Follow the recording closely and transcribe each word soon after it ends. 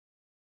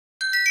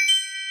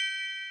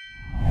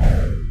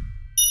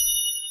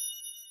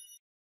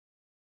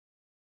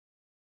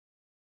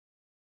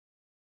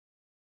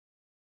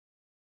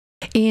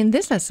In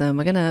this lesson,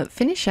 we're going to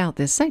finish out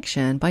this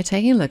section by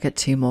taking a look at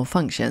two more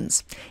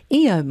functions,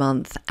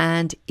 EOMONTH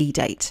and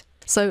EDATE.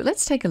 So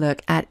let's take a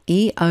look at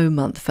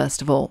EOMONTH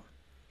first of all.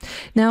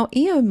 Now,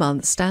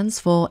 EOMONTH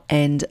stands for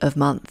end of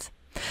month,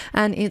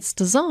 and it's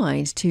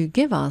designed to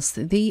give us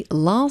the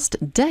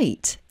last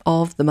date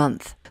of the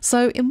month.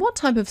 So in what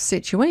type of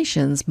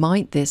situations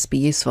might this be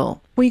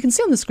useful? Well, you can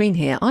see on the screen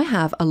here, I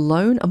have a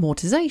loan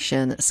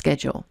amortization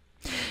schedule.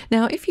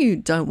 Now, if you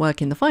don't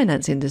work in the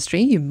finance industry,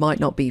 you might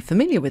not be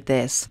familiar with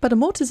this, but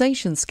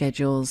amortization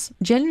schedules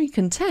generally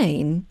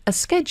contain a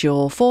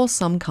schedule for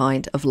some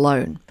kind of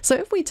loan. So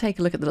if we take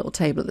a look at the little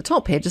table at the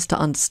top here, just to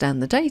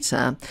understand the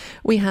data,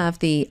 we have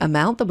the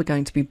amount that we're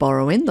going to be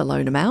borrowing, the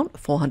loan amount,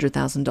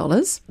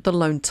 $400,000. The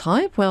loan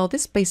type, well,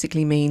 this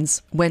basically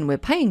means when we're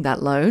paying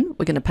that loan,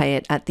 we're going to pay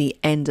it at the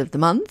end of the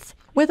month.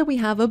 Whether we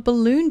have a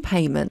balloon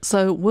payment,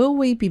 so will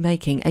we be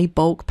making a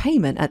bulk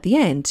payment at the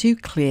end to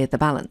clear the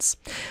balance?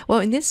 Well,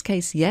 in this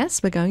case,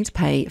 yes, we're going to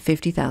pay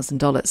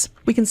 $50,000.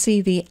 We can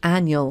see the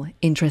annual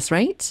interest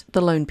rate,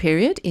 the loan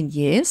period in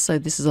years, so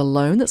this is a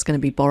loan that's going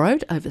to be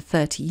borrowed over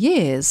 30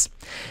 years.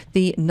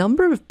 The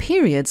number of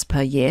periods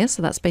per year,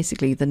 so that's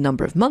basically the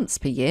number of months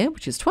per year,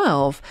 which is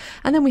 12,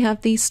 and then we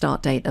have the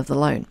start date of the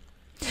loan.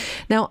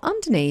 Now,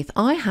 underneath,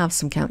 I have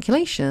some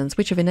calculations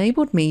which have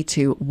enabled me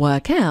to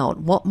work out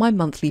what my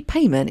monthly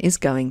payment is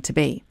going to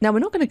be. Now, we're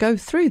not going to go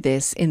through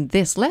this in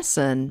this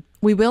lesson.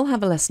 We will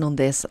have a lesson on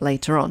this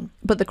later on.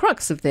 But the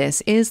crux of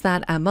this is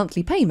that our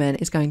monthly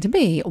payment is going to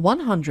be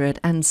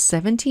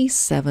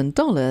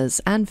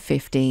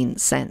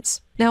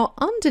 $177.15. Now,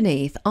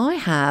 underneath, I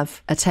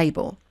have a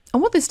table.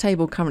 And what this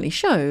table currently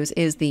shows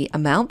is the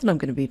amount that I'm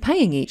going to be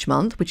paying each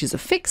month, which is a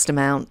fixed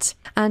amount,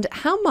 and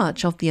how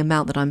much of the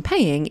amount that I'm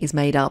paying is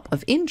made up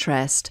of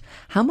interest,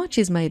 how much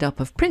is made up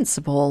of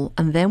principal,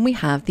 and then we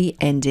have the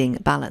ending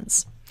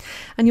balance.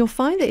 And you'll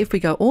find that if we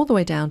go all the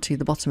way down to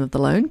the bottom of the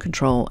loan,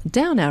 control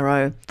down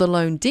arrow, the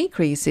loan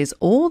decreases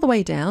all the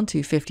way down to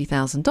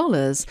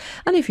 $50,000.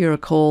 And if you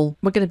recall,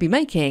 we're going to be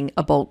making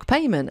a bulk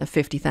payment of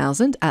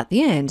 $50,000 at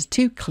the end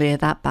to clear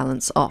that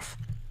balance off.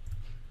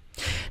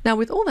 Now,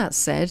 with all that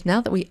said,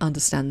 now that we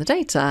understand the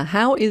data,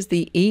 how is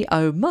the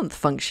EOMONTH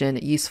function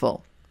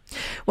useful?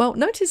 Well,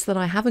 notice that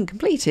I haven't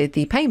completed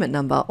the payment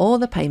number or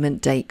the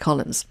payment date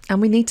columns, and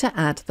we need to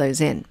add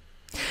those in.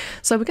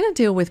 So we're going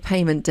to deal with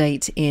payment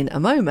date in a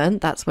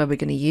moment. That's where we're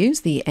going to use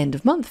the end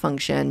of month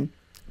function.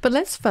 But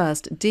let's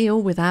first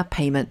deal with our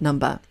payment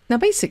number. Now,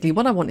 basically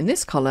what I want in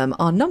this column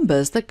are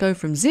numbers that go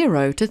from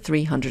 0 to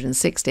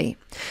 360,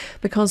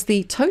 because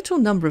the total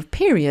number of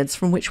periods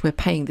from which we're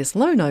paying this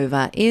loan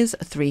over is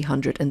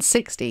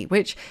 360,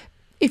 which,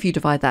 if you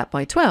divide that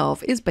by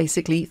 12, is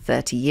basically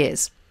 30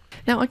 years.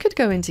 Now, I could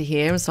go into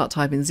here and start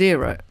typing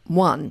 0,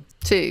 1,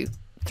 2,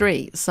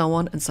 3, so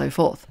on and so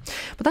forth.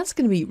 But that's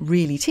going to be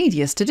really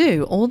tedious to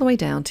do all the way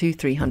down to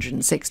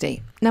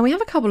 360. Now, we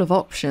have a couple of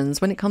options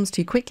when it comes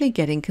to quickly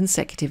getting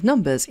consecutive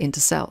numbers into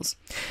cells.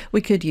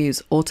 We could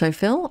use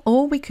autofill,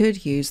 or we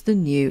could use the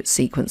new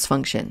sequence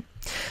function.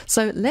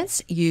 So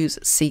let's use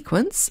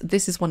sequence.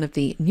 This is one of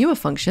the newer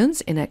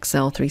functions in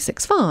Excel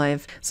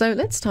 365. So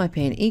let's type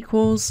in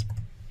equals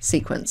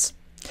sequence.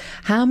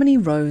 How many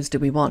rows do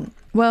we want?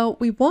 Well,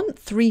 we want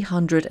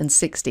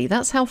 360.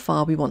 That's how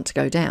far we want to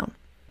go down.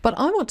 But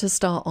I want to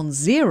start on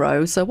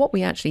 0, so what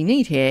we actually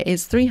need here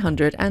is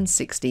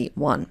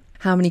 361.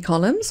 How many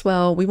columns?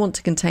 Well, we want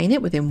to contain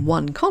it within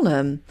one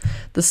column.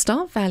 The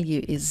start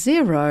value is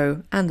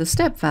 0 and the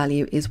step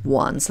value is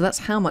 1, so that's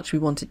how much we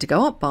want it to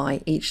go up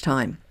by each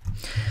time.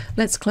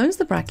 Let's close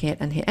the bracket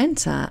and hit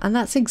enter, and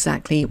that's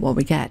exactly what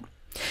we get.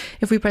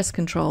 If we press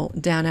Control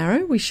down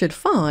arrow, we should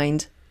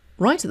find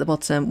right at the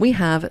bottom, we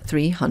have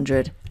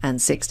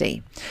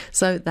 360.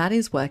 So that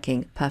is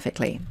working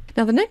perfectly.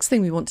 Now, the next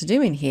thing we want to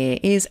do in here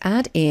is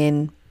add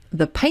in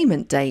the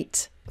payment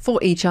date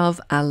for each of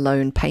our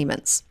loan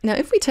payments. Now,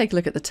 if we take a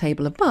look at the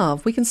table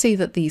above, we can see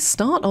that the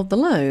start of the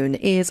loan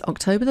is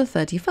October the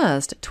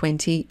 31st,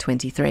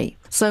 2023.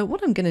 So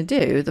what I'm going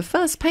to do, the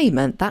first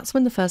payment, that's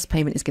when the first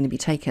payment is going to be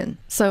taken.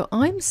 So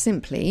I'm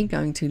simply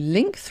going to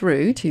link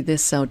through to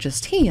this cell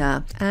just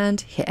here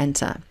and hit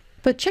enter.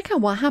 But check out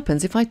what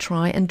happens if I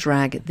try and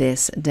drag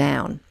this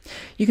down.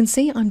 You can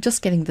see I'm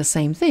just getting the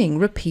same thing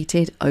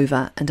repeated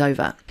over and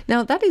over.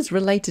 Now, that is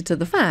related to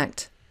the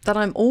fact that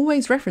I'm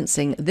always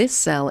referencing this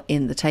cell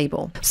in the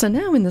table. So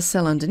now in the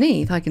cell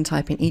underneath, I can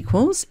type in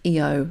equals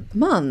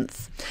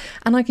EOMONTH,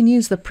 and I can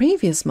use the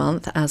previous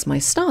month as my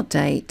start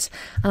date,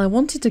 and I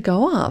want it to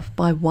go up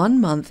by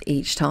 1 month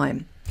each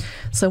time.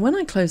 So when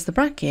I close the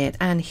bracket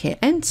and hit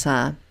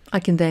enter, I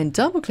can then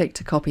double click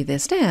to copy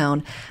this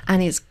down,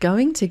 and it's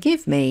going to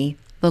give me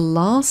the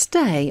last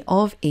day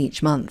of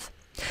each month.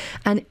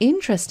 And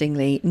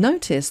interestingly,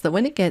 notice that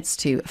when it gets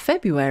to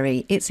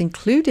February, it's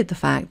included the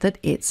fact that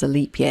it's a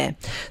leap year.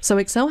 So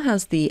Excel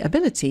has the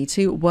ability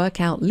to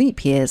work out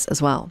leap years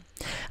as well.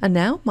 And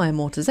now my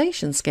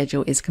amortization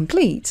schedule is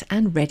complete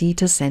and ready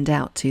to send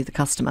out to the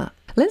customer.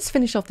 Let's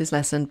finish off this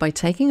lesson by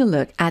taking a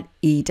look at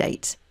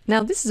EDATE.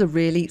 Now, this is a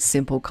really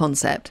simple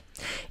concept.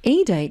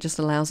 EDATE just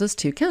allows us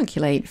to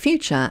calculate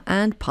future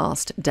and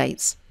past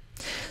dates.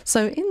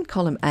 So in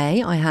column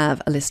A, I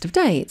have a list of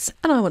dates,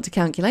 and I want to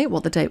calculate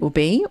what the date will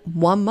be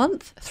 1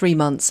 month, 3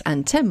 months,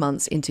 and 10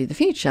 months into the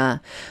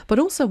future, but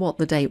also what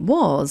the date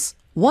was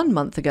 1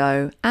 month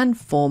ago and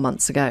 4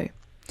 months ago.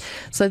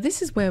 So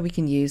this is where we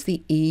can use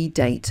the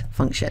EDATE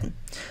function.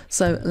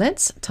 So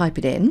let's type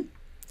it in.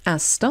 Our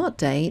start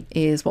date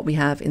is what we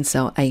have in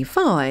cell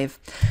A5,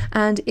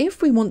 and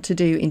if we want to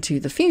do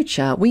into the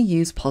future, we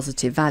use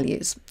positive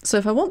values. So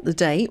if I want the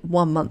date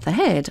 1 month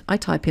ahead, I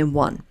type in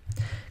 1.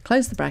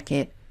 Close the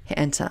bracket, hit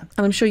enter.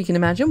 And I'm sure you can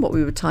imagine what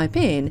we would type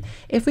in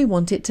if we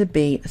want it to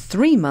be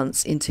 3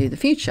 months into the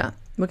future.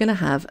 We're going to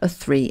have a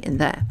 3 in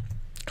there.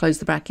 Close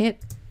the bracket,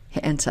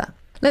 hit enter.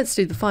 Let's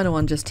do the final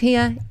one just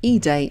here,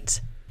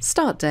 EDATE,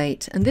 start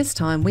date, and this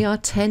time we are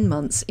 10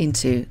 months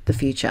into the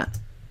future.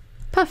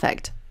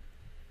 Perfect.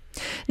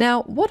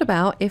 Now, what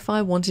about if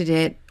I wanted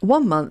it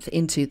 1 month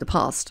into the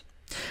past?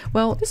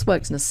 Well, this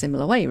works in a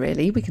similar way,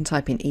 really. We can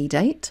type in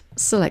EDATE,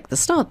 select the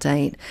start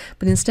date,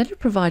 but instead of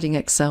providing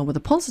Excel with a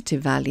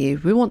positive value,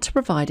 we want to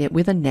provide it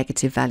with a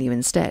negative value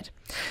instead.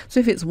 So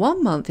if it's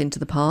 1 month into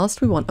the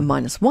past, we want a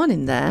 -1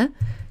 in there,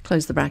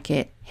 close the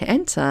bracket, hit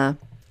enter,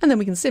 and then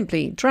we can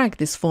simply drag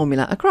this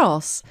formula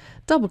across,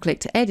 double click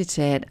to edit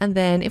it, and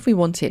then if we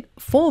want it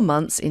 4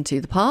 months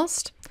into the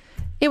past,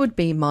 it would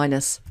be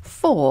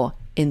 -4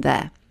 in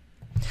there.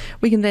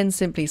 We can then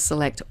simply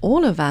select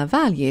all of our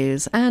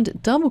values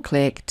and double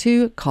click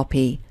to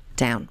copy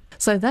down.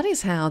 So that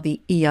is how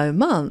the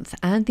EOMONTH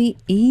and the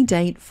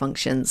EDATE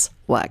functions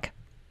work.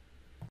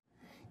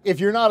 If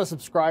you're not a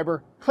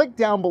subscriber, click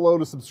down below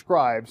to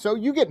subscribe so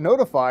you get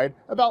notified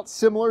about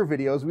similar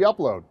videos we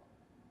upload.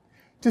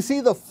 To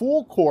see the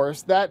full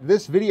course that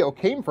this video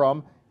came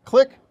from,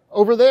 click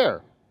over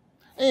there.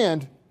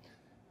 And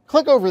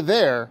click over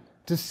there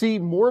to see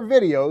more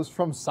videos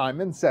from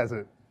Simon Says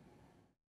It.